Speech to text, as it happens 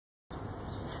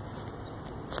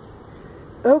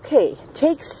Okay,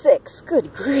 take 6.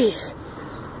 Good grief.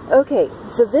 Okay,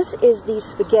 so this is the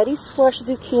spaghetti squash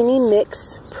zucchini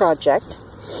mix project.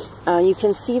 You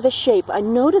can see the shape. I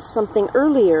noticed something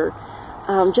earlier,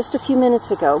 just a few minutes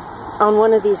ago, on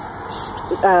one of these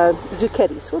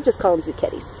zucchettis. We'll just call them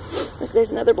zucchettis. Look,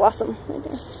 there's another blossom right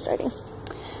there, starting.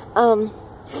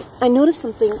 I noticed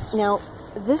something. Now,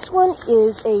 this one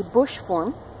is a bush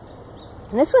form,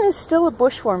 and this one is still a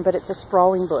bush form, but it's a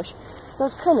sprawling bush. So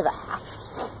it's kind of a half.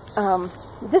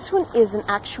 This one is an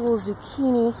actual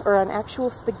zucchini, or an actual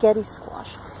spaghetti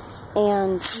squash.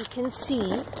 And you can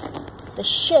see the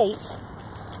shape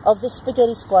of the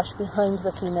spaghetti squash behind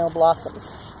the female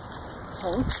blossoms.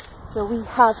 Okay, so we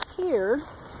have here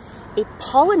a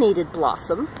pollinated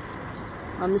blossom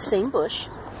on the same bush.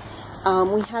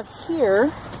 We have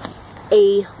here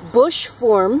a bush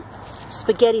form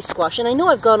spaghetti squash, and I know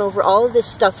I've gone over all of this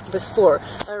stuff before,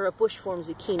 or a bush form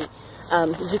zucchini,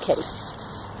 zucchetti.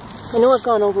 I know I've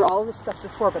gone over all of this stuff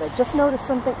before, but I just noticed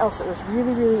something else that was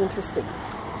really, really interesting.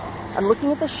 I'm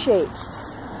looking at the shapes.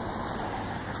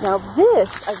 Now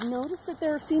this, I've noticed that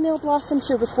there are female blossoms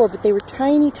here before, but they were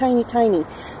tiny, tiny, tiny.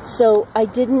 So I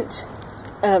didn't,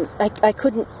 I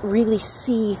couldn't really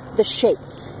see the shape.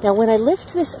 Now when I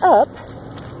lift this up,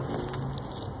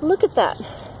 look at that.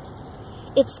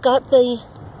 It's got the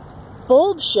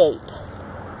bulb shape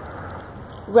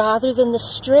rather than the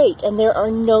straight, and there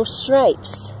are no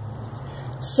stripes.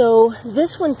 So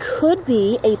this one could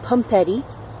be a pompetti.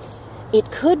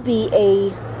 It could be a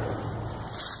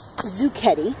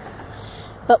zucchetti,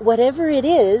 but whatever it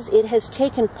is, it has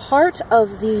taken part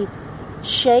of the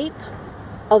shape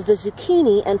of the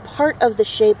zucchini and part of the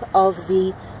shape of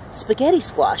the spaghetti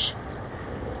squash.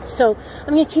 So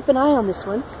I'm going to keep an eye on this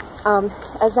one.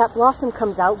 As that blossom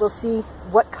comes out, we'll see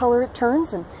what color it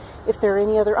turns and if there are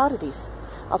any other oddities.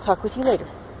 I'll talk with you later.